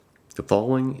The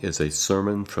following is a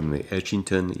sermon from the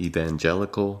Edgington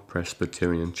Evangelical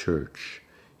Presbyterian Church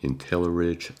in Taylor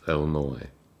Ridge, Illinois.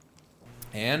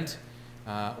 And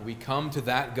we come to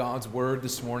that God's Word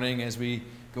this morning as we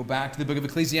go back to the book of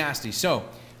Ecclesiastes. So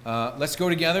let's go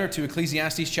together to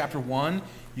Ecclesiastes chapter 1.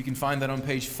 You can find that on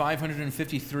page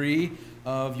 553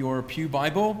 of your Pew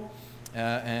Bible.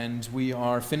 And we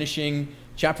are finishing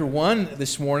chapter 1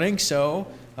 this morning, so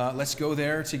let's go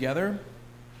there together.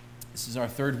 This is our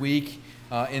third week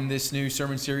in this new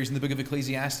sermon series in the book of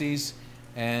Ecclesiastes,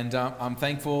 and I'm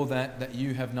thankful that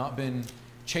you have not been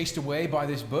chased away by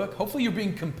this book. Hopefully you're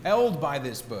being compelled by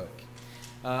this book.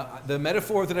 The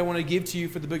metaphor that I want to give to you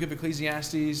for the book of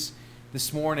Ecclesiastes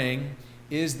this morning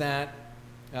is that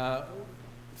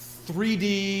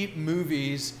 3D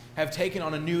movies have taken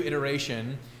on a new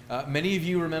iteration. Many of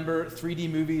you remember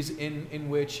 3D movies in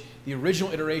which the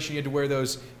original iteration you had to wear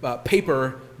those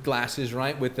paper glasses,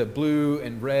 right, with the blue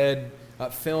and red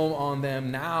film on them.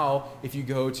 Now, if you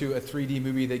go to a 3D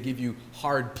movie, they give you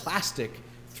hard plastic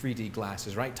 3D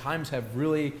glasses, right? Times have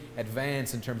really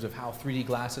advanced in terms of how 3D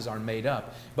glasses are made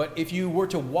up. But if you were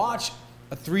to watch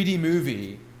a 3D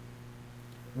movie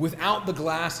without the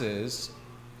glasses,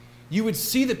 you would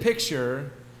see the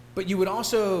picture, but you would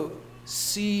also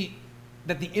see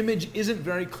that the image isn't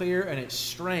very clear and it's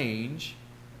strange,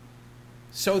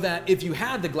 so that if you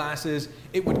had the glasses,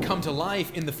 it would come to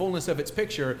life in the fullness of its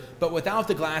picture, but without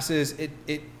the glasses,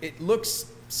 it looks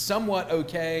somewhat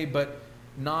okay, but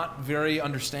not very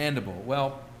understandable.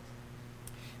 Well,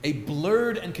 a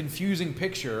blurred and confusing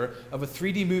picture of a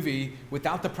 3D movie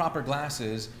without the proper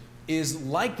glasses is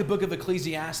like the book of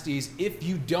Ecclesiastes if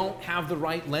you don't have the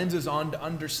right lenses on to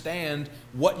understand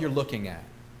what you're looking at.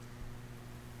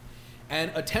 And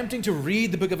attempting to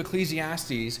read the book of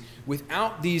Ecclesiastes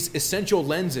without these essential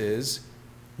lenses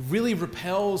really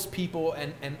repels people,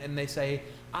 and they say,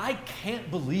 I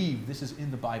can't believe this is in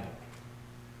the Bible.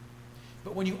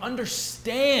 But when you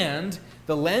understand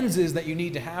the lenses that you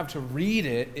need to have to read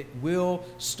it, it will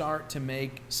start to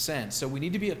make sense. So we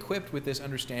need to be equipped with this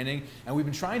understanding, and we've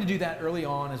been trying to do that early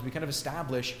on as we kind of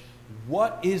establish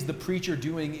what is the preacher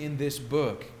doing in this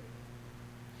book.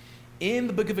 In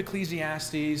the book of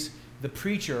Ecclesiastes, the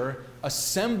preacher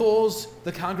assembles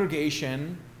the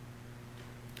congregation,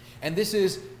 and this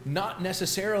is not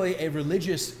necessarily a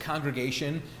religious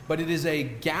congregation, but it is a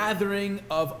gathering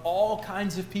of all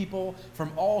kinds of people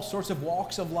from all sorts of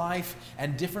walks of life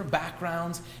and different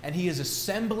backgrounds, and he is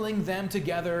assembling them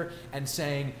together and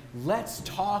saying, let's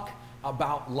talk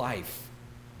about life.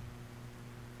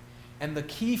 And the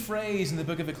key phrase in the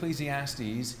book of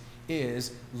Ecclesiastes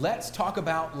is, let's talk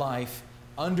about life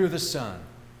under the sun.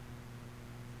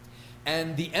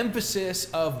 And the emphasis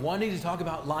of wanting to talk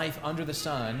about life under the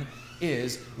sun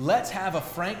is, let's have a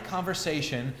frank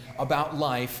conversation about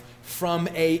life from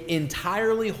an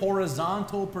entirely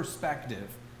horizontal perspective,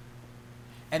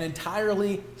 an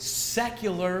entirely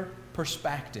secular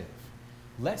perspective.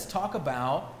 Let's talk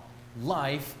about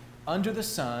life under the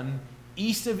sun,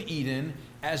 east of Eden,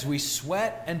 as we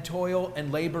sweat and toil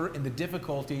and labor in the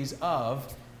difficulties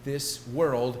of this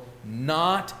world,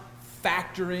 not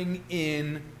factoring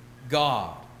in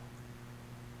God.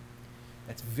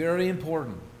 That's very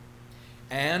important.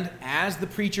 And as the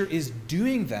preacher is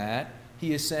doing that,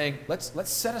 he is saying,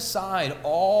 let's set aside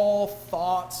all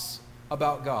thoughts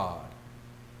about God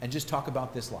and just talk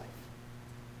about this life.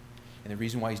 And the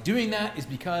reason why he's doing that is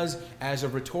because, as a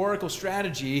rhetorical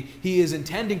strategy, he is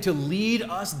intending to lead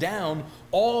us down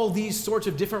all these sorts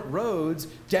of different roads,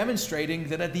 demonstrating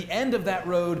that at the end of that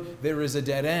road, there is a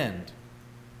dead end.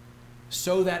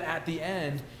 So that at the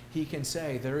end, he can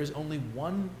say there is only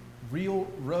one real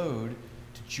road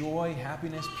to joy,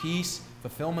 happiness, peace,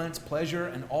 fulfillment, pleasure,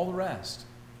 and all the rest.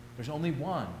 There's only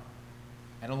one.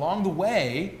 And along the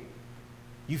way,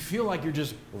 you feel like you're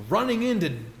just running into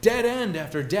dead end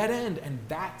after dead end, and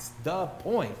that's the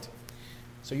point.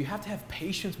 So you have to have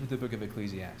patience with the book of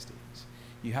Ecclesiastes.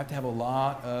 You have to have a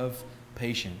lot of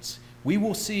patience. We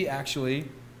will see, actually,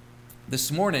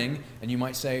 this morning, and you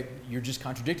might say, you're just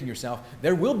contradicting yourself.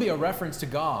 There will be a reference to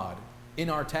God in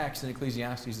our text in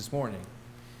Ecclesiastes this morning.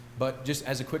 But just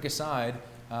as a quick aside,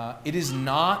 it is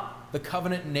not the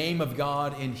covenant name of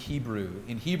God in Hebrew.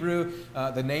 In Hebrew,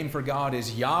 the name for God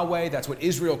is Yahweh. That's what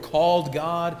Israel called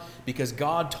God, because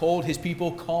God told his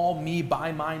people, call me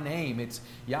by my name. It's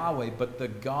Yahweh. But the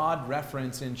God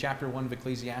reference in chapter 1 of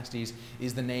Ecclesiastes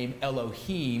is the name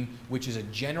Elohim, which is a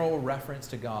general reference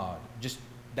to God. Just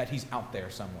that he's out there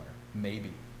somewhere,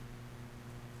 maybe.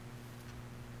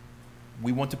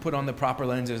 We want to put on the proper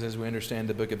lenses as we understand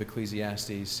the book of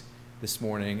Ecclesiastes this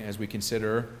morning, as we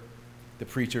consider the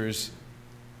preacher's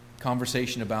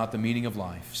conversation about the meaning of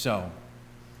life. So,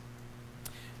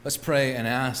 let's pray and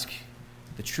ask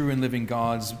the true and living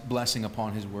God's blessing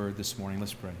upon his word this morning.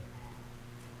 Let's pray.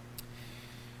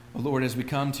 Oh Lord, as we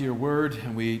come to your word,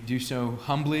 and we do so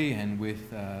humbly and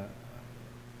with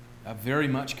very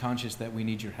much conscious that we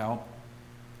need your help.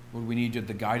 Lord, we need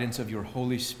the guidance of your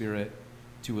Holy Spirit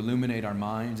to illuminate our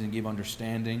minds and give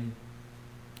understanding.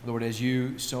 Lord, as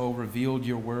you so revealed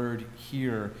your word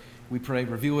here, we pray,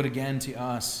 reveal it again to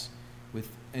us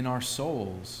within our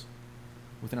souls,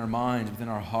 within our minds, within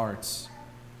our hearts,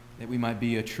 that we might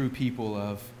be a true people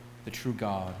of the true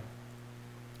God.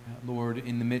 Lord,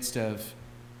 in the midst of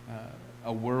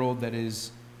a world that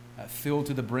is filled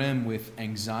to the brim with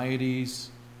anxieties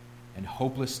and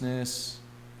hopelessness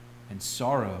and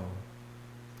sorrow,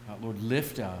 Lord,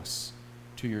 lift us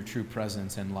to your true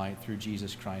presence and light through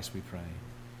Jesus Christ, we pray.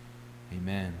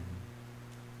 Amen.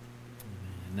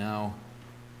 And now,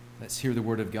 let's hear the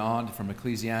word of God from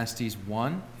Ecclesiastes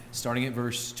 1, starting at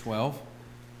verse 12,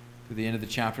 to the end of the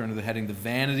chapter under the heading, The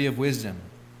Vanity of Wisdom.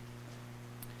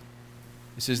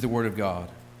 This is the word of God.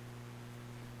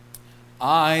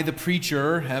 I, the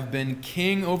preacher, have been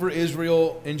king over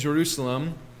Israel in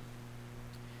Jerusalem,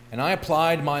 and I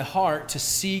applied my heart to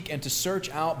seek and to search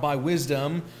out by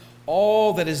wisdom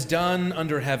all that is done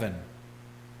under heaven.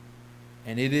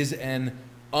 And it is an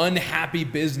unhappy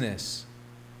business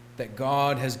that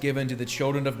God has given to the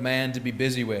children of man to be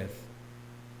busy with.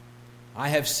 I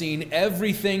have seen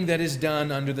everything that is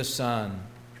done under the sun,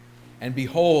 and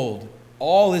behold,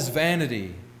 all is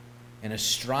vanity and a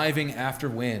striving after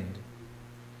wind.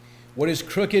 What is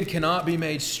crooked cannot be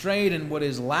made straight, and what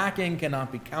is lacking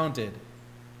cannot be counted.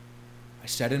 I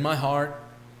said in my heart,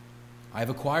 I have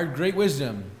acquired great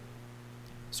wisdom,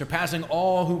 surpassing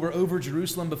all who were over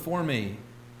Jerusalem before me.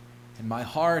 And my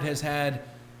heart has had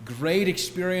great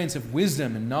experience of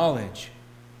wisdom and knowledge.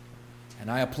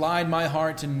 And I applied my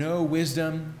heart to know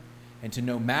wisdom and to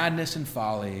know madness and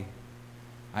folly.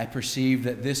 I perceived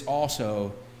that this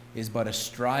also is but a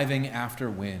striving after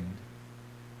wind.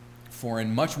 For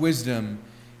in much wisdom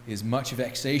is much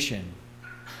vexation,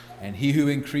 and he who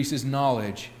increases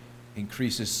knowledge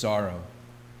increases sorrow.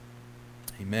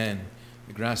 Amen.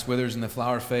 The grass withers and the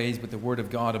flower fades, but the word of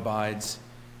God abides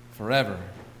forever.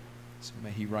 So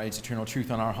may he write eternal truth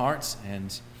on our hearts,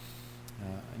 and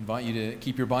invite you to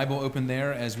keep your Bible open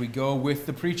there as we go with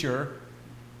the preacher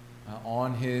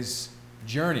on his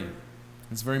journey.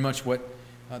 It's very much what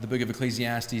the book of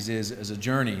Ecclesiastes is, as a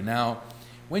journey. Now,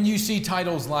 when you see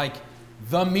titles like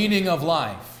The Meaning of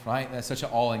Life, right? That's such an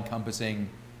all-encompassing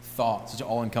thought, such an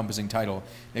all-encompassing title.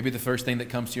 Maybe the first thing that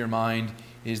comes to your mind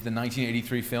is the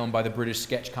 1983 film by the British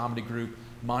sketch comedy group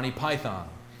Monty Python.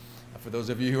 For those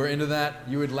of you who are into that,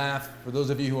 you would laugh. For those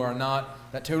of you who are not,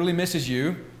 that totally misses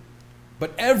you.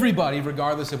 But everybody,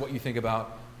 regardless of what you think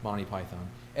about Monty Python,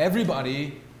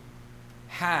 everybody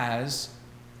has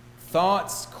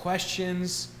thoughts,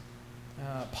 questions,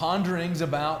 ponderings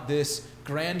about this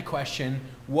grand question,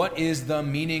 what is the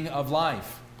meaning of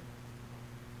life?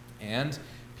 And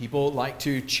people like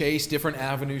to chase different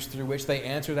avenues through which they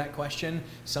answer that question.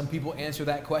 Some people answer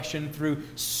that question through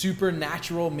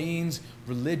supernatural means,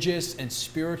 religious and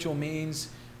spiritual means.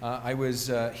 I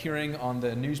was hearing on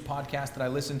the news podcast that I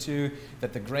listened to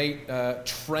that the great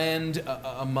trend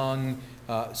among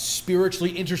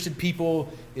spiritually interested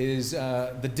people is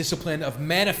the discipline of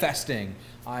manifesting.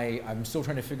 I'm still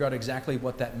trying to figure out exactly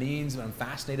what that means, and I'm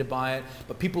fascinated by it.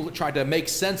 But people try to make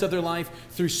sense of their life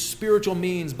through spiritual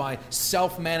means by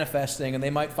self-manifesting, and they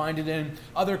might find it in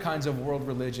other kinds of world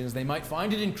religions. They might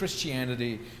find it in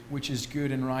Christianity, which is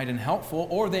good and right and helpful.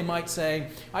 Or they might say,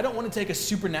 I don't want to take a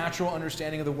supernatural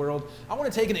understanding of the world. I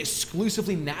want to take an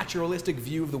exclusively naturalistic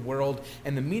view of the world,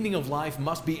 and the meaning of life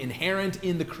must be inherent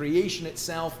in the creation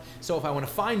itself. So if I want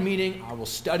to find meaning, I will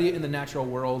study it in the natural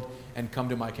world and come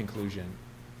to my conclusion.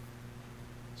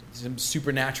 Some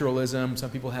supernaturalism, some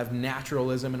people have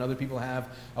naturalism, and other people have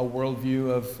a worldview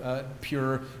of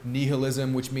pure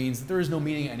nihilism, which means that there is no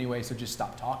meaning anyway, so just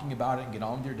stop talking about it and get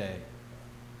on with your day.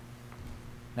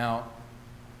 Now,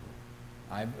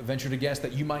 I venture to guess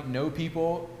that you might know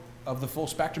people of the full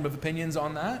spectrum of opinions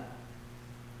on that.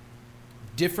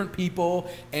 Different people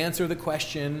answer the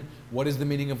question, what is the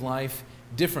meaning of life,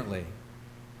 differently.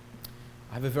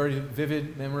 I have a very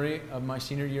vivid memory of my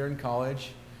senior year in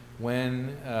college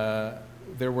when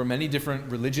there were many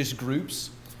different religious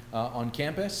groups on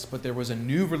campus, but there was a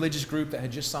new religious group that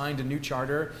had just signed a new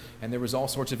charter, and there was all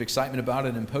sorts of excitement about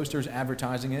it and posters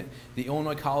advertising it. The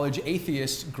Illinois College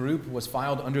Atheist group was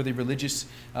filed under the religious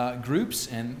groups,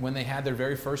 and when they had their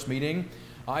very first meeting,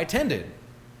 I attended.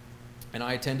 And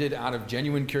I attended out of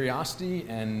genuine curiosity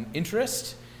and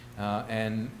interest.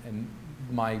 And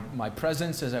my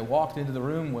presence as I walked into the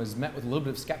room was met with a little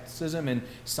bit of skepticism and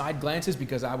side glances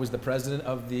because I was the president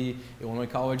of the Illinois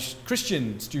College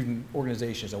Christian Student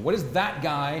Organization. So what is that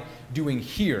guy doing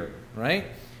here, right?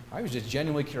 I was just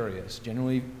genuinely curious,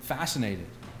 genuinely fascinated.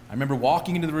 I remember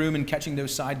walking into the room and catching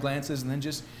those side glances and then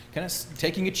just kind of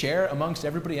taking a chair amongst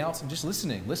everybody else and just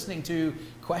listening to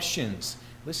questions,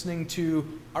 listening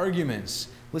to arguments,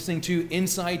 listening to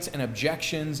insights and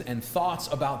objections and thoughts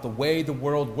about the way the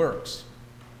world works.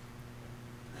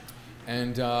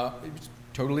 And it was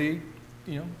totally,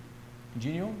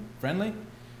 congenial, friendly.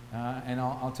 And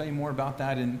I'll tell you more about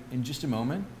that in just a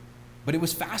moment. But it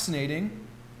was fascinating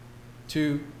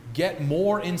to get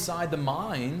more inside the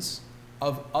minds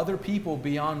of other people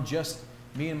beyond just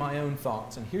me and my own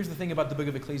thoughts. And here's the thing about the book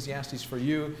of Ecclesiastes for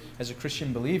you as a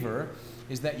Christian believer,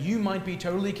 is that you might be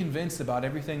totally convinced about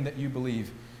everything that you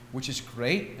believe, which is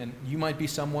great. And you might be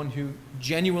someone who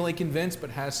genuinely convinced but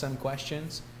has some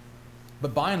questions.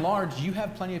 But by and large, you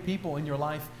have plenty of people in your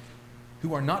life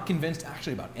who are not convinced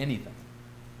actually about anything.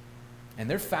 And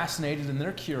they're fascinated and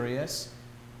they're curious.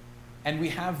 And we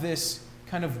have this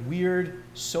kind of weird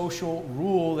social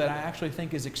rule that I actually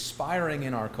think is expiring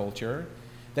in our culture,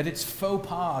 that it's faux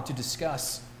pas to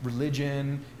discuss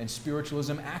religion and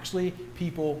spiritualism. Actually,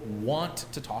 people want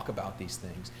to talk about these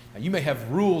things. Now, you may have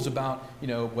rules about,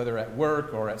 whether at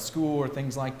work or at school or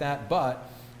things like that, but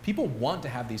people want to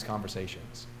have these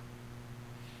conversations.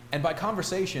 And by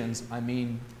conversations, I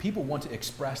mean people want to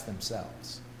express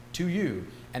themselves to you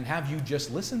and have you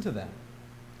just listen to them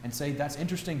and say, that's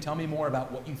interesting, tell me more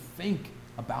about what you think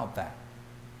about that.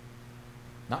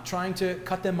 Not trying to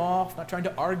cut them off, not trying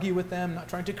to argue with them, not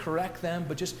trying to correct them,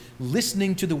 but just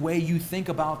listening to the way you think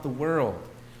about the world.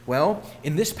 Well,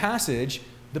 in this passage,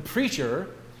 the preacher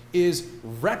is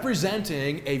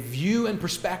representing a view and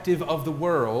perspective of the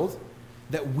world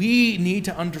that we need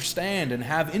to understand and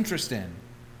have interest in.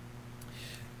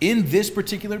 In this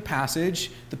particular passage,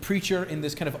 the preacher, in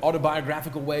this kind of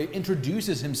autobiographical way,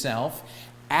 introduces himself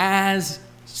as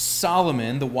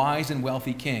Solomon, the wise and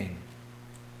wealthy king.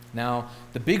 Now,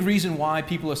 the big reason why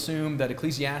people assume that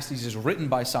Ecclesiastes is written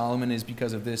by Solomon is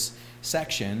because of this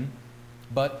section,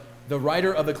 but the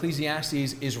writer of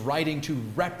Ecclesiastes is writing to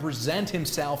represent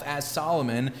himself as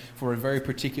Solomon for a very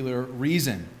particular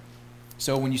reason.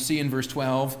 So when you see in verse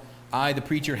 12, I, the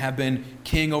preacher, have been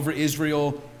king over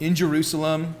Israel in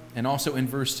Jerusalem. And also in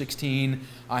verse 16,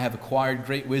 I have acquired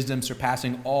great wisdom,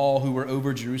 surpassing all who were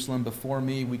over Jerusalem before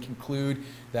me. We conclude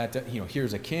that,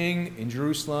 here's a king in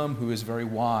Jerusalem who is very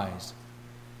wise.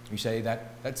 You say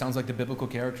that sounds like the biblical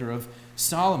character of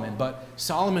Solomon. But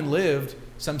Solomon lived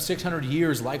some 600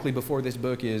 years likely before this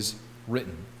book is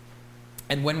written.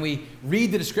 And when we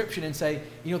read the description and say,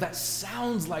 that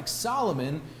sounds like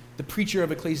Solomon, the preacher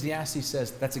of Ecclesiastes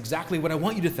says, that's exactly what I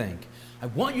want you to think. I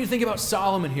want you to think about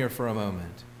Solomon here for a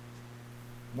moment.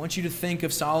 I want you to think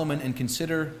of Solomon and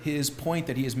consider his point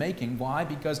that he is making. Why?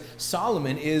 Because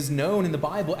Solomon is known in the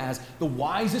Bible as the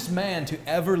wisest man to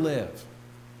ever live.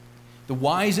 The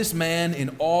wisest man in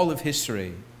all of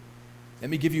history. Let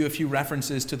me give you a few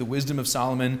references to the wisdom of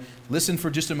Solomon. Listen for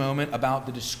just a moment about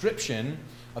the description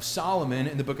of Solomon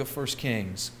in the book of 1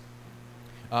 Kings.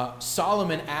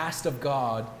 Solomon asked of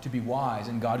God to be wise,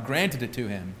 and God granted it to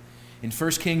him. In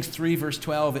 1 Kings 3, verse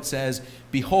 12, it says,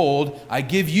 Behold, I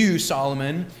give you,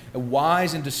 Solomon, a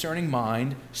wise and discerning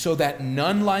mind, so that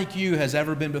none like you has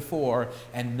ever been before,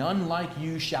 and none like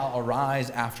you shall arise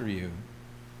after you.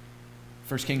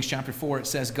 1 Kings chapter 4, it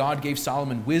says, God gave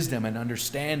Solomon wisdom and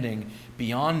understanding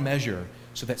beyond measure,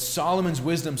 so that Solomon's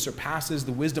wisdom surpasses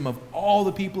the wisdom of all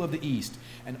the people of the East,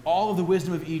 and all of the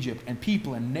wisdom of Egypt, and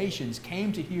people and nations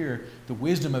came to hear the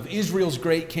wisdom of Israel's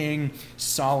great king,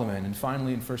 Solomon. And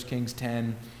finally, in 1 Kings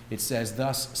 10, it says,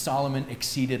 Thus Solomon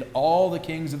exceeded all the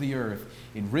kings of the earth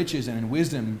in riches and in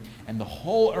wisdom, and the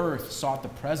whole earth sought the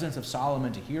presence of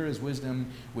Solomon to hear his wisdom,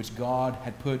 which God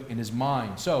had put in his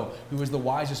mind. So, who was the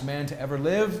wisest man to ever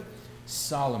live?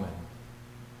 Solomon.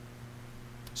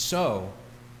 So,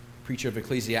 preacher of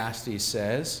Ecclesiastes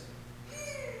says,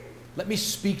 let me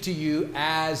speak to you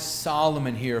as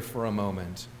Solomon here for a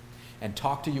moment and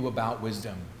talk to you about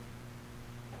wisdom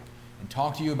and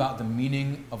talk to you about the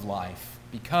meaning of life.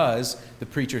 Because, the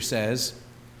preacher says,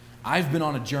 I've been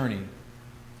on a journey.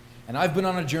 And I've been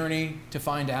on a journey to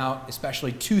find out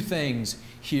especially two things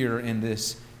here in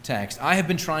this text. I have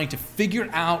been trying to figure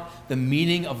out the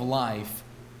meaning of life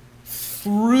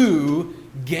through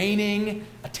gaining,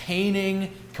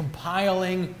 attaining,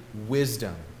 compiling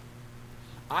wisdom.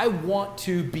 I want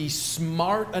to be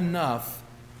smart enough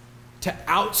to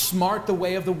outsmart the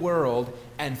way of the world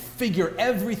and figure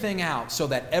everything out so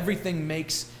that everything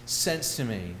makes sense to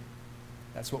me.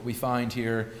 That's what we find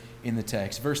here in the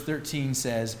text. Verse 13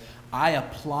 says, I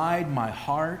applied my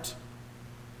heart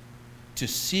to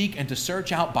seek and to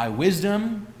search out by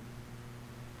wisdom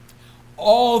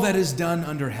all that is done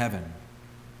under heaven.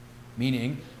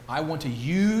 Meaning, I want to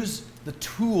use the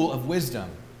tool of wisdom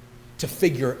to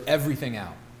figure everything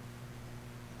out.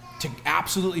 To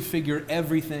absolutely figure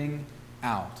everything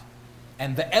out.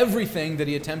 And the everything that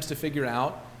he attempts to figure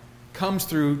out comes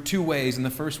through two ways. And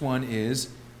the first one is,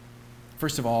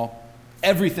 first of all,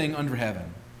 everything under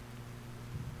heaven.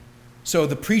 So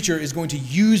the preacher is going to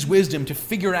use wisdom to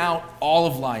figure out all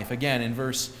of life. Again, in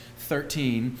verse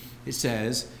 13, it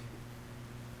says,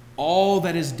 all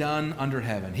that is done under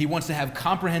heaven. He wants to have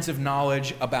comprehensive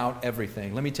knowledge about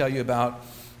everything. Let me tell you about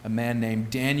a man named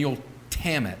Daniel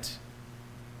Tammet.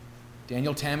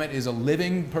 Daniel Tammet is a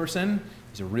living person.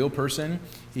 He's a real person.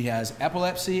 He has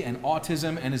epilepsy and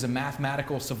autism and is a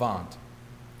mathematical savant.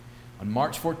 On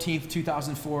March 14th,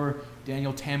 2004,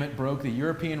 Daniel Tammet broke the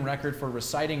European record for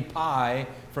reciting pi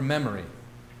from memory.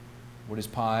 What is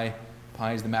pi?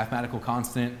 Pi is the mathematical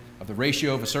constant of the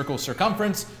ratio of a circle's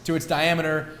circumference to its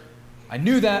diameter. I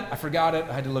knew that. I forgot it.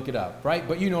 I had to look it up, right?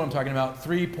 But you know what I'm talking about.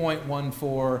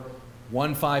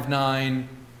 3.14159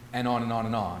 and on and on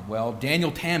and on. Well,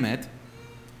 Daniel Tammet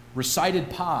recited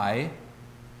pi,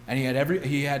 and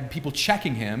he had people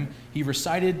checking him. He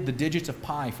recited the digits of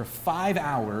pi for 5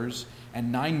 hours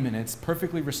and 9 minutes,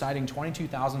 perfectly reciting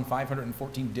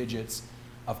 22,514 digits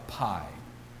of pi.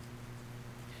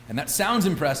 And that sounds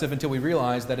impressive until we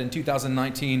realize that in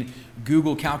 2019,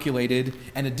 Google calculated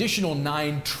an additional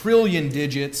 9 trillion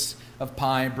digits of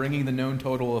pi, bringing the known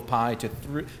total of pi to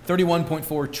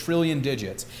 31.4 trillion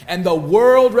digits. And the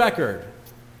world record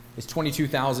is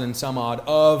 22,000 some odd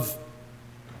of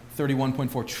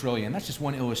 31.4 trillion. That's just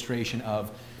one illustration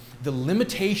of the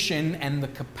limitation and the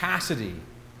capacity,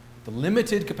 the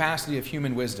limited capacity of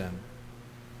human wisdom.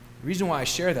 The reason why I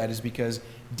share that is because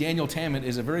Daniel Tammet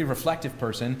is a very reflective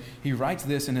person. He writes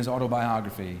this in his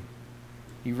autobiography.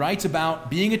 He writes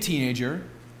about being a teenager,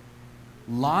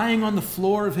 lying on the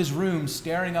floor of his room,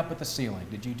 staring up at the ceiling.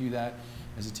 Did you do that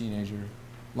as a teenager?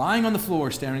 Lying on the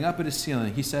floor, staring up at his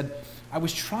ceiling. He said, I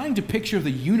was trying to picture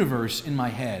the universe in my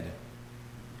head,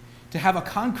 to have a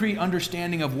concrete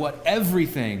understanding of what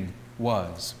everything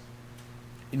was.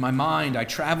 In my mind, I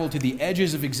traveled to the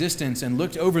edges of existence and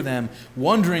looked over them,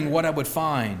 wondering what I would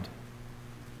find.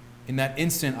 In that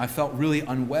instant, I felt really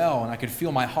unwell, and I could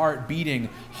feel my heart beating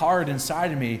hard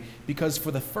inside of me because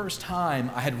for the first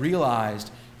time, I had realized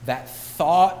that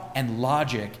thought and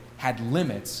logic had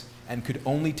limits and could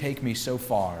only take me so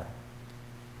far.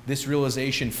 This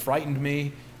realization frightened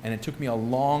me, and it took me a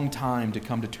long time to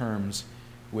come to terms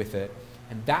with it.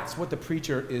 And that's what the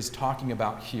preacher is talking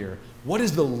about here. What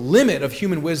is the limit of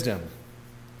human wisdom?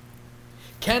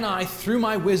 Can I, through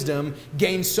my wisdom,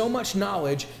 gain so much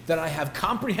knowledge that I have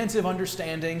comprehensive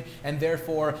understanding and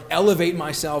therefore elevate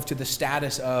myself to the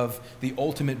status of the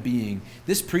ultimate being?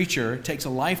 This preacher takes a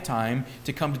lifetime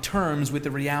to come to terms with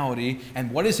the reality.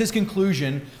 And what is his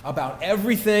conclusion about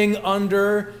everything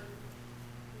under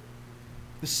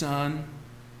the sun?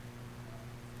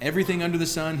 Everything under the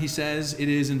sun, he says, it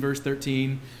is in verse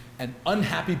 13, an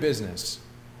unhappy business.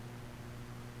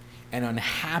 An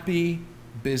unhappy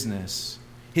business.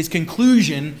 His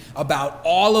conclusion about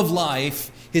all of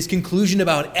life, his conclusion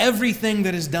about everything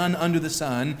that is done under the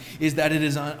sun is that it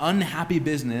is an unhappy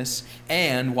business.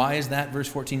 And why is that? Verse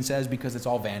 14 says, because it's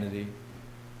all vanity.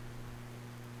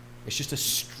 It's just a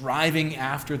striving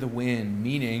after the wind,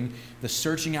 meaning the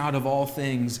searching out of all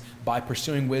things by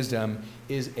pursuing wisdom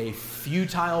is a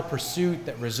futile pursuit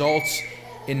that results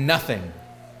in nothing.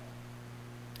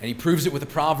 And he proves it with a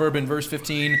proverb in verse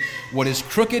 15, what is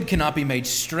crooked cannot be made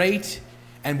straight,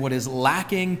 and what is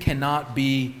lacking cannot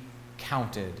be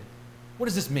counted. What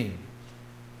does this mean?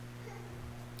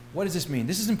 What does this mean?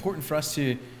 This is important for us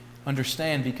to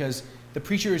understand because the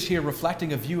preacher is here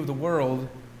reflecting a view of the world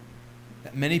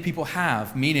that many people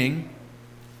have, meaning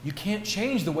you can't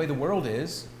change the way the world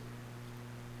is.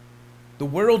 The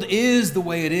world is the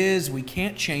way it is. We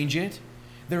can't change it.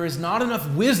 There is not enough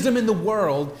wisdom in the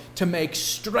world to make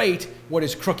straight what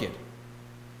is crooked.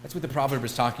 That's what the proverb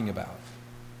is talking about.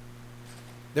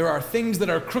 There are things that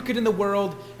are crooked in the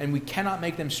world, and we cannot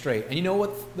make them straight. And you know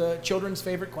what the children's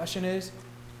favorite question is?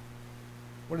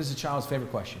 What is a child's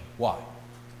favorite question? Why?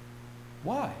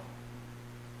 Why?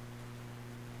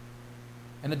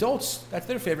 And adults, that's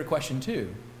their favorite question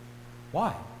too.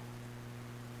 Why?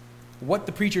 What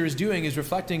the preacher is doing is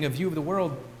reflecting a view of the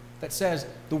world that says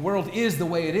the world is the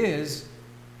way it is,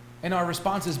 And our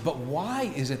response is, but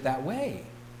why is it that way?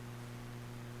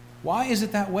 Why is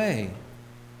it that way?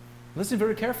 Listen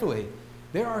very carefully.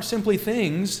 There are simply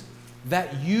things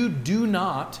that you do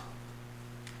not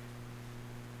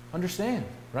understand,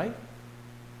 right?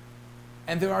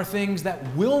 And there are things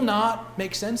that will not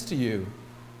make sense to you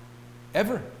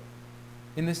ever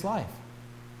in this life.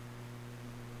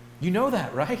 You know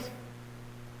that, right?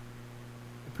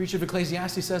 The preacher of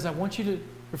Ecclesiastes says, I want you to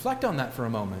reflect on that for a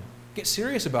moment. Get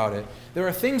serious about it. There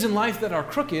are things in life that are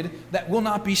crooked that will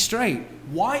not be straight.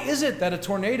 Why is it that a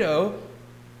tornado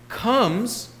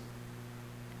comes,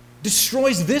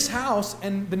 destroys this house,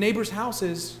 and the neighbor's house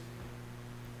is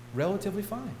relatively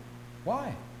fine?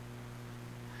 Why?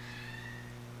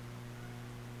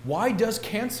 Why does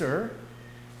cancer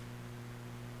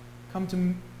come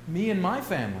to me and my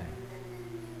family?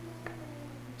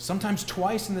 Sometimes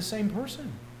twice in the same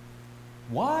person.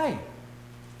 Why?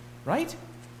 Right?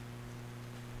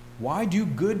 Why do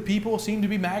good people seem to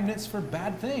be magnets for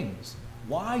bad things?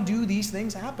 Why do these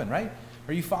things happen, right?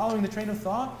 Are you following the train of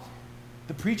thought?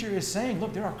 The preacher is saying,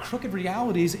 look, there are crooked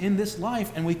realities in this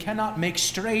life, and we cannot make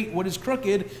straight what is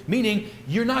crooked, meaning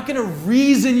you're not going to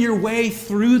reason your way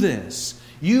through this.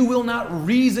 You will not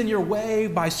reason your way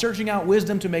by searching out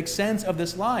wisdom to make sense of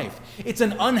this life. It's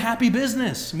an unhappy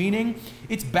business, meaning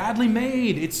it's badly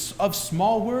made, it's of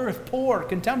small worth, poor,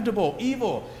 contemptible,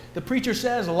 evil. The preacher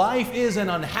says life is an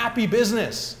unhappy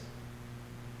business.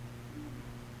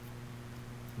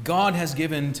 God has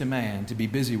given to man to be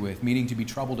busy with, meaning to be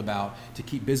troubled about, to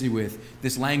keep busy with.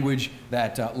 This language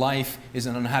that life is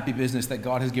an unhappy business that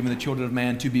God has given the children of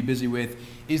man to be busy with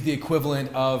is the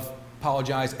equivalent of,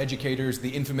 apologize, educators, the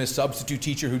infamous substitute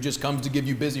teacher who just comes to give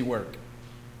you busy work.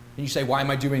 And you say, why am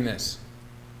I doing this?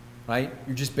 Right?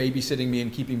 You're just babysitting me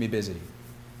and keeping me busy.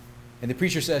 And the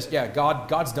preacher says, yeah,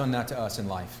 God's done that to us in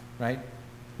life, right?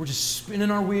 We're just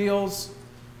spinning our wheels,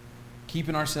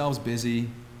 keeping ourselves busy.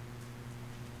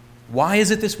 Why is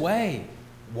it this way?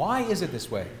 Why is it this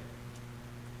way?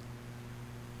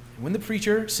 When the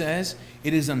preacher says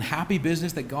it is unhappy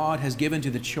business that God has given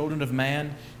to the children of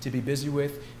man to be busy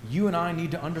with, you and I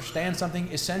need to understand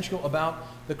something essential about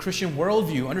the Christian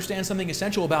worldview, understand something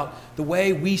essential about the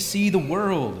way we see the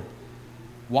world.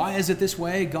 Why is it this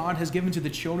way? God has given to the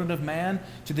children of man,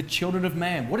 to the children of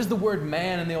man. What is the word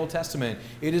man in the Old Testament?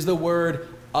 It is the word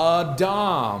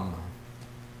Adam.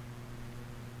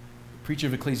 The preacher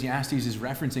of Ecclesiastes is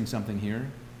referencing something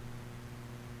here,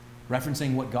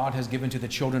 referencing what God has given to the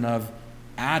children of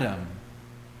Adam.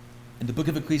 And the book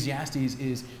of Ecclesiastes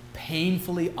is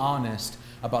painfully honest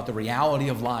about the reality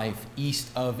of life east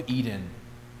of Eden.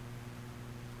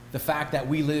 The fact that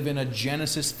we live in a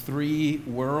Genesis 3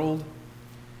 world.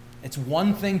 It's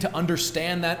one thing to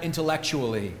understand that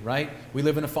intellectually, right? We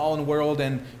live in a fallen world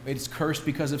and it's cursed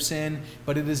because of sin,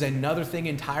 but it is another thing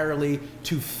entirely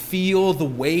to feel the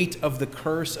weight of the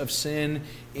curse of sin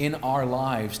in our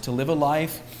lives, to live a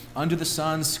life under the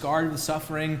sun, scarred with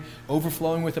suffering,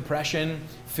 overflowing with oppression,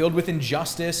 filled with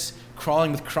injustice,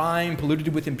 crawling with crime,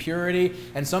 polluted with impurity.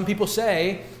 And some people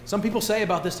say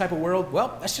about this type of world,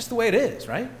 well, that's just the way it is,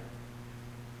 right?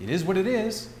 It is what it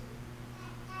is.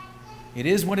 It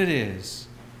is what it is.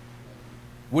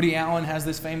 Woody Allen has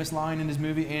this famous line in his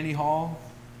movie Annie Hall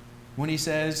when he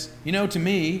says, to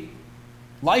me,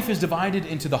 life is divided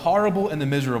into the horrible and the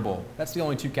miserable. That's the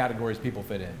only two categories people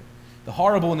fit in. The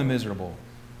horrible and the miserable.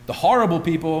 The horrible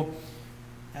people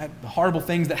have the horrible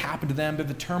things that happen to them. They're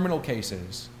the terminal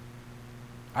cases.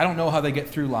 I don't know how they get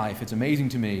through life. It's amazing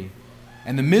to me.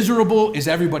 And the miserable is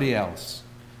everybody else.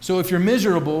 So if you're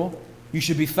miserable, you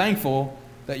should be thankful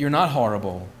that you're not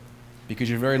horrible, because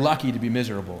you're very lucky to be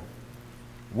miserable.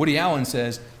 Woody Allen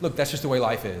says, look, that's just the way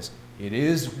life is. It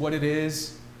is what it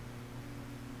is.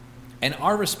 And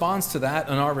our response to that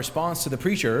and our response to the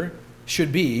preacher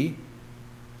should be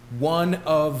one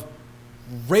of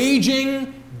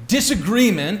raging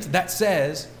disagreement that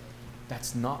says,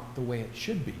 that's not the way it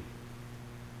should be.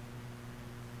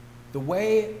 The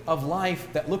way of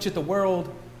life that looks at the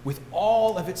world with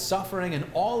all of its suffering and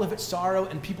all of its sorrow,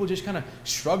 and people just kind of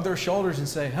shrug their shoulders and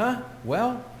say,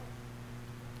 well,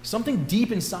 something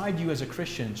deep inside you as a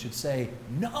Christian should say,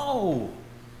 no,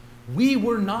 we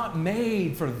were not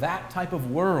made for that type of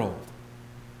world.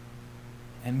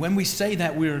 And when we say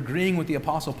that, we're agreeing with the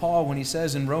Apostle Paul when he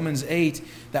says in Romans 8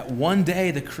 that one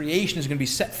day the creation is going to be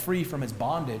set free from its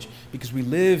bondage, because we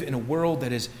live in a world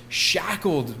that is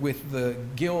shackled with the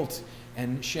guilt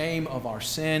and shame of our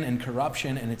sin and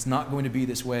corruption, and it's not going to be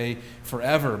this way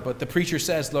forever. But the preacher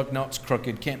says, look, no, it's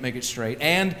crooked, can't make it straight.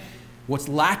 And what's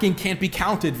lacking can't be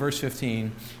counted, verse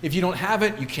 15. If you don't have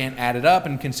it, you can't add it up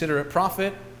and consider it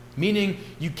profit. Meaning,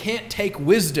 you can't take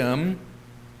wisdom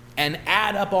and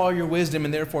add up all your wisdom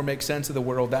and therefore make sense of the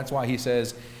world. That's why he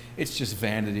says it's just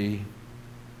vanity.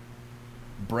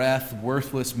 Breath,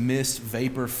 worthless mist,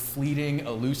 vapor, fleeting,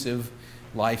 elusive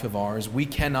life of ours. We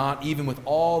cannot, even with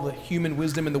all the human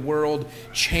wisdom in the world,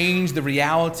 change the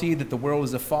reality that the world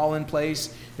is a fallen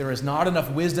place. There is not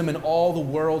enough wisdom in all the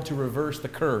world to reverse the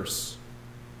curse.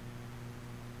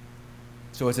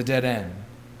 So it's a dead end.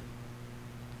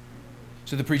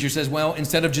 So the preacher says, well,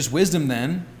 instead of just wisdom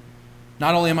then,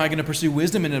 not only am I going to pursue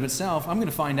wisdom in and of itself, I'm going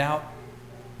to find out.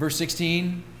 Verse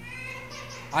 16,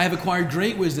 I have acquired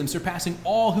great wisdom, surpassing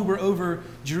all who were over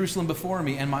Jerusalem before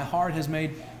me, and my heart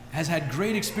has had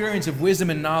great experience of wisdom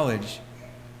and knowledge.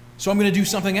 So I'm going to do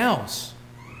something else.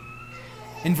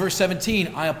 In verse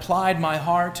 17, I applied my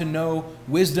heart to know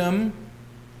wisdom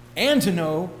and to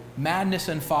know madness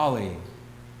and folly.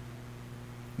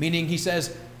 Meaning he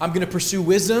says, I'm going to pursue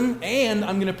wisdom and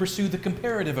I'm going to pursue the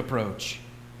comparative approach.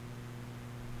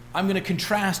 I'm going to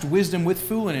contrast wisdom with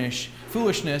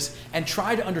foolishness and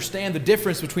try to understand the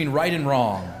difference between right and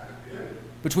wrong,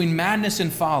 between madness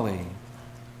and folly.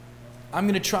 I'm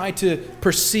going to try to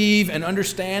perceive and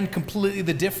understand completely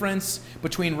the difference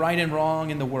between right and wrong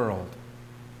in the world.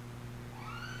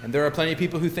 And there are plenty of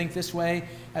people who think this way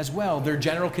as well. Their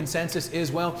general consensus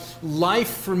is, well, life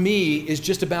for me is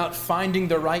just about finding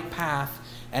the right path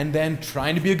and then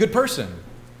trying to be a good person.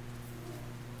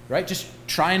 Right? Just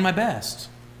trying my best.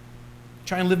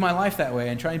 Try and live my life that way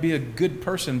and try and be a good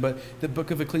person. But the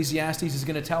book of Ecclesiastes is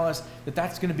going to tell us that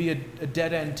that's going to be a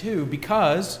dead end too,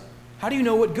 because how do you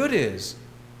know what good is?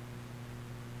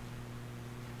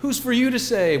 Who's for you to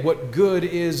say what good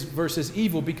is versus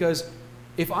evil? Because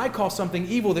if I call something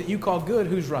evil that you call good,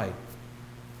 who's right?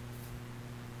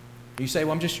 You say,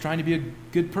 well, I'm just trying to be a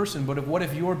good person, but what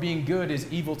if your being good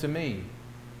is evil to me?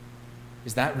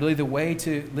 Is that really the way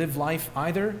to live life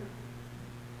either?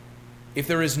 If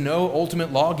there is no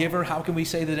ultimate lawgiver, how can we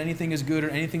say that anything is good or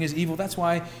anything is evil? That's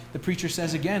why the preacher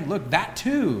says again, look, that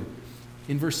too,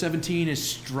 in verse 17, is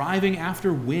striving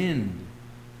after wind.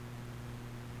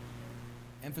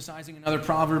 Emphasizing another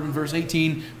proverb in verse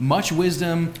 18, much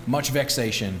wisdom, much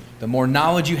vexation. The more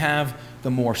knowledge you have,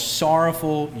 the more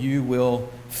sorrowful you will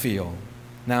feel.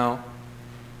 Now,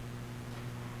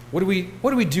 what do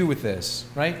we do with this,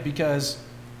 right? Because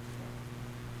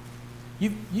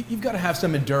you've got to have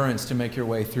some endurance to make your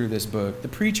way through this book. The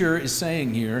preacher is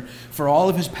saying here, for all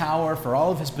of his power, for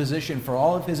all of his position, for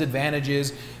all of his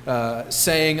advantages,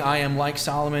 saying, I am like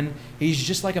Solomon. He's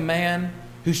just like a man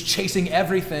who's chasing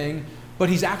everything, but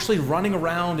he's actually running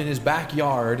around in his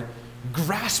backyard,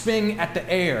 grasping at the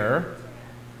air,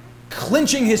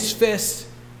 clenching his fist,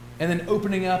 and then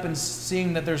opening up and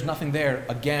seeing that there's nothing there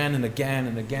again and again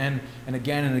and again and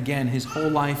again and again. His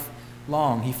whole life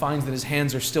long, he finds that his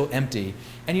hands are still empty.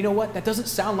 And you know what? That doesn't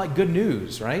sound like good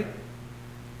news, right?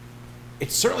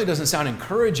 It certainly doesn't sound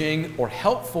encouraging or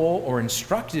helpful or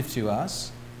instructive to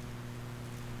us.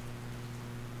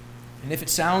 And if it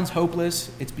sounds hopeless,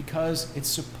 it's because it's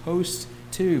supposed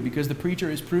to, because the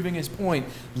preacher is proving his point.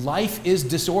 Life is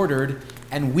disordered,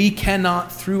 and we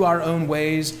cannot, through our own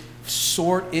ways,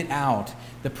 sort it out.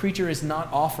 The preacher is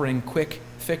not offering quick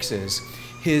fixes.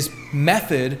 His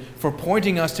method for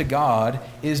pointing us to God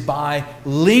is by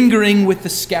lingering with the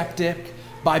skeptic,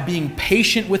 by being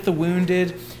patient with the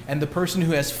wounded, and the person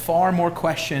who has far more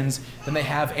questions than they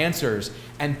have answers.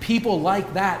 And people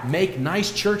like that make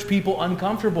nice church people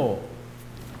uncomfortable.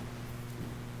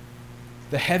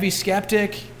 The heavy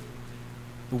skeptic,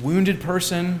 the wounded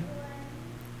person,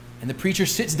 and the preacher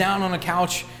sits down on a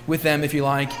couch with them, if you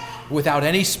like, without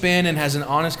any spin, and has an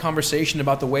honest conversation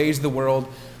about the ways of the world,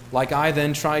 like I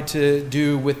then tried to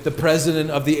do with the president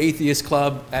of the atheist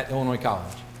club at Illinois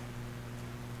College.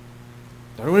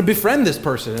 I don't want to befriend this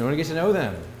person. I want to get to know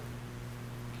them.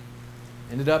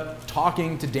 Ended up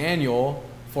talking to Daniel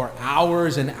for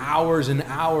hours and hours and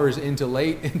hours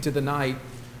late into the night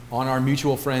on our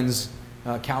mutual friend's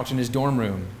couch in his dorm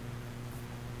room.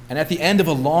 And at the end of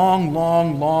a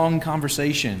long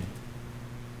conversation,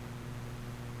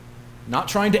 not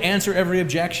trying to answer every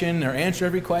objection or answer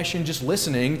every question, just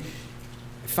listening,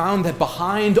 found that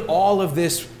behind all of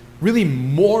this really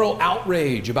moral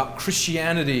outrage about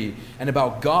Christianity and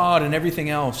about God and everything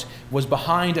else was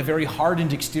behind a very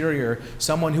hardened exterior,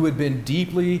 someone who had been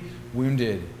deeply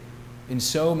wounded in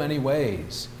so many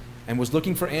ways and was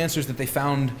looking for answers that they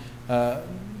found that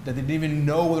they didn't even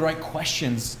know the right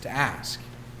questions to ask.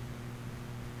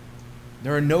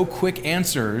 There are no quick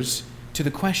answers to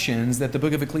the questions that the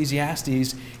book of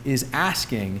Ecclesiastes is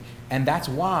asking, and that's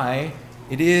why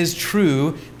It is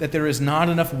true that there is not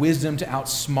enough wisdom to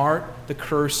outsmart the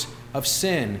curse of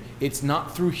sin. It's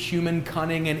not through human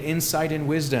cunning and insight and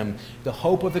wisdom. The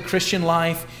hope of the Christian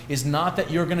life is not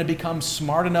that you're going to become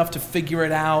smart enough to figure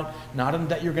it out, not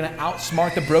that you're going to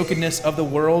outsmart the brokenness of the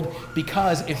world,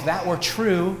 because if that were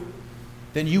true,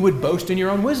 then you would boast in your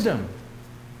own wisdom.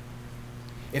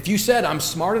 If you said, I'm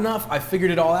smart enough, I figured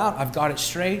it all out, I've got it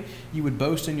straight, you would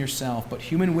boast in yourself. But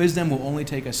human wisdom will only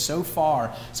take us so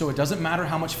far. So it doesn't matter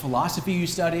how much philosophy you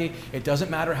study. It doesn't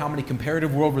matter how many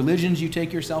comparative world religions you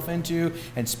take yourself into,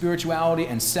 and spirituality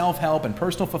and self-help and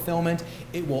personal fulfillment.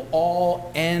 It will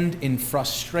all end in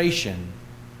frustration.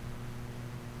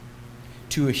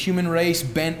 To a human race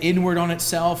bent inward on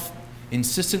itself,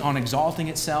 insistent on exalting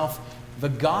itself, the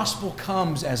gospel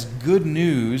comes as good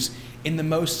news in the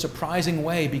most surprising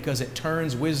way because it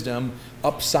turns wisdom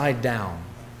upside down.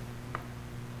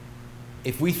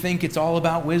 If we think it's all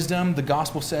about wisdom, the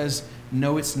gospel says,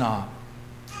 no, it's not.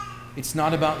 It's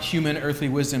not about human earthly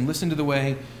wisdom. Listen to the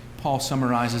way Paul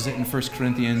summarizes it in 1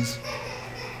 Corinthians.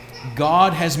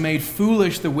 God has made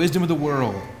foolish the wisdom of the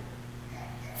world.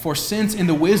 For since in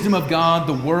the wisdom of God,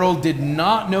 the world did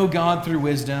not know God through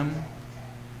wisdom,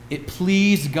 it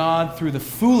pleased God through the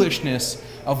foolishness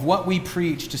of what we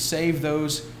preach to save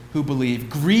those who believe.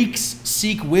 Greeks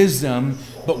seek wisdom,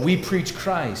 but we preach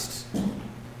Christ.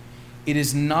 It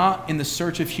is not in the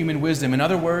search of human wisdom. In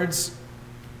other words,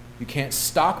 you can't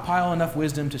stockpile enough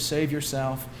wisdom to save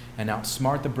yourself and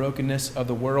outsmart the brokenness of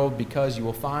the world, because you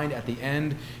will find at the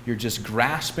end you're just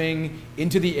grasping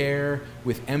into the air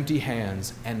with empty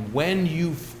hands. And when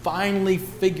you finally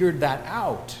figured that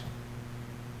out,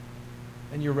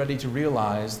 then you're ready to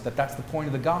realize that that's the point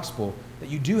of the gospel, that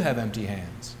you do have empty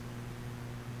hands.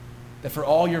 That for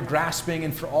all your grasping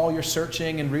and for all your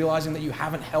searching and realizing that you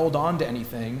haven't held on to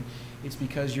anything, it's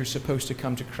because you're supposed to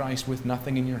come to Christ with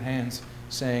nothing in your hands,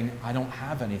 saying, I don't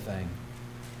have anything.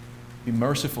 Be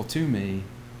merciful to me.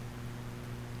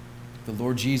 The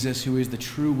Lord Jesus, who is the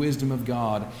true wisdom of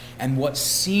God, and what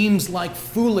seems like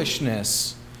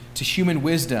foolishness to human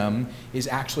wisdom is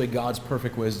actually God's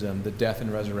perfect wisdom, the death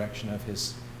and resurrection of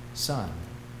his Son.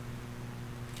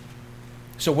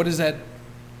 So what does that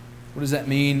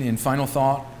mean in final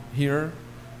thought here?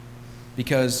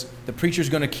 Because the preacher's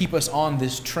going to keep us on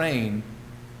this train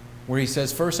where he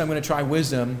says, first I'm going to try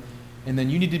wisdom, and then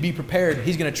you need to be prepared.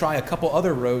 He's going to try a couple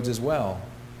other roads as well.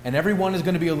 And every one is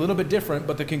going to be a little bit different,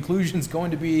 but the conclusion is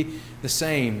going to be the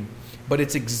same. But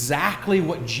it's exactly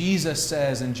what Jesus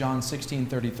says in John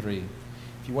 16:33.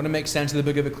 If you want to make sense of the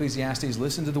book of Ecclesiastes,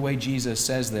 listen to the way Jesus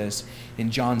says this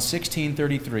in John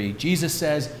 16:33. Jesus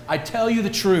says, I tell you the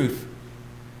truth.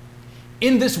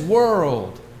 In this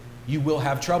world, you will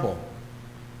have trouble.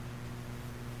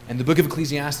 And the book of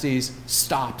Ecclesiastes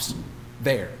stops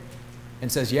there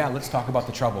and says, yeah, let's talk about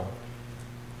the trouble.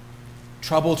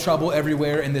 Trouble, trouble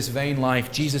everywhere in this vain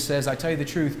life. Jesus says, I tell you the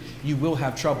truth, you will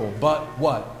have trouble. But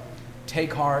what?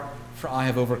 Take heart, for I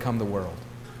have overcome the world.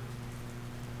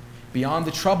 Beyond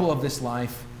the trouble of this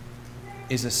life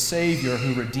is a Savior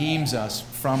who redeems us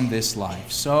from this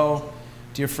life. So,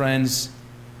 dear friends,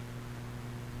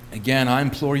 again, I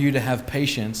implore you to have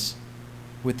patience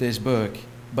with this book,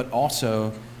 but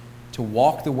also to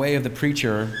walk the way of the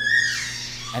preacher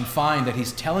and find that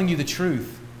he's telling you the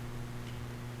truth,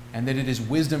 and that it is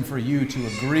wisdom for you to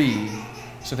agree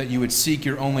so that you would seek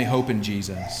your only hope in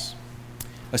Jesus.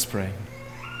 Let's pray.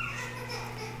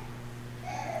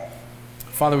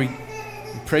 Father, we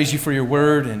praise you for your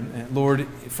word, and Lord,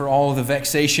 for all the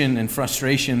vexation and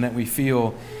frustration that we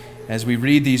feel as we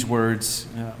read these words.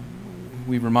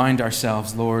 We remind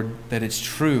ourselves, Lord, that it's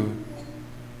true.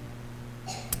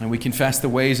 And we confess the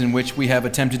ways in which we have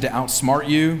attempted to outsmart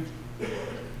you,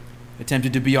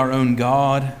 attempted to be our own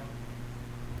God,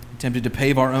 attempted to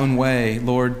pave our own way.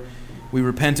 Lord, we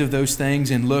repent of those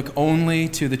things and look only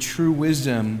to the true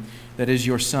wisdom that is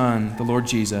your Son, the Lord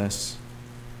Jesus.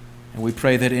 And we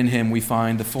pray that in him we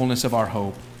find the fullness of our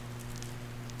hope.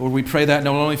 Lord, we pray that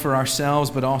not only for ourselves,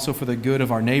 but also for the good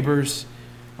of our neighbors,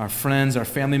 our friends, our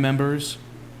family members,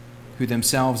 who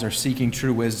themselves are seeking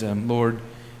true wisdom. Lord,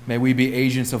 may we be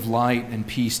agents of light and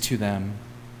peace to them,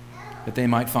 that they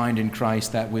might find in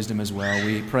Christ that wisdom as well.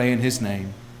 We pray in his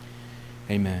name.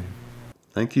 Amen.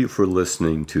 Thank you for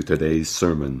listening to today's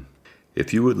sermon.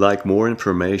 If you would like more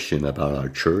information about our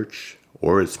church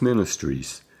or its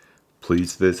ministries,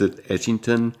 please visit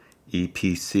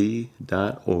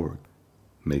edgingtonepc.org.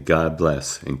 May God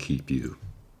bless and keep you.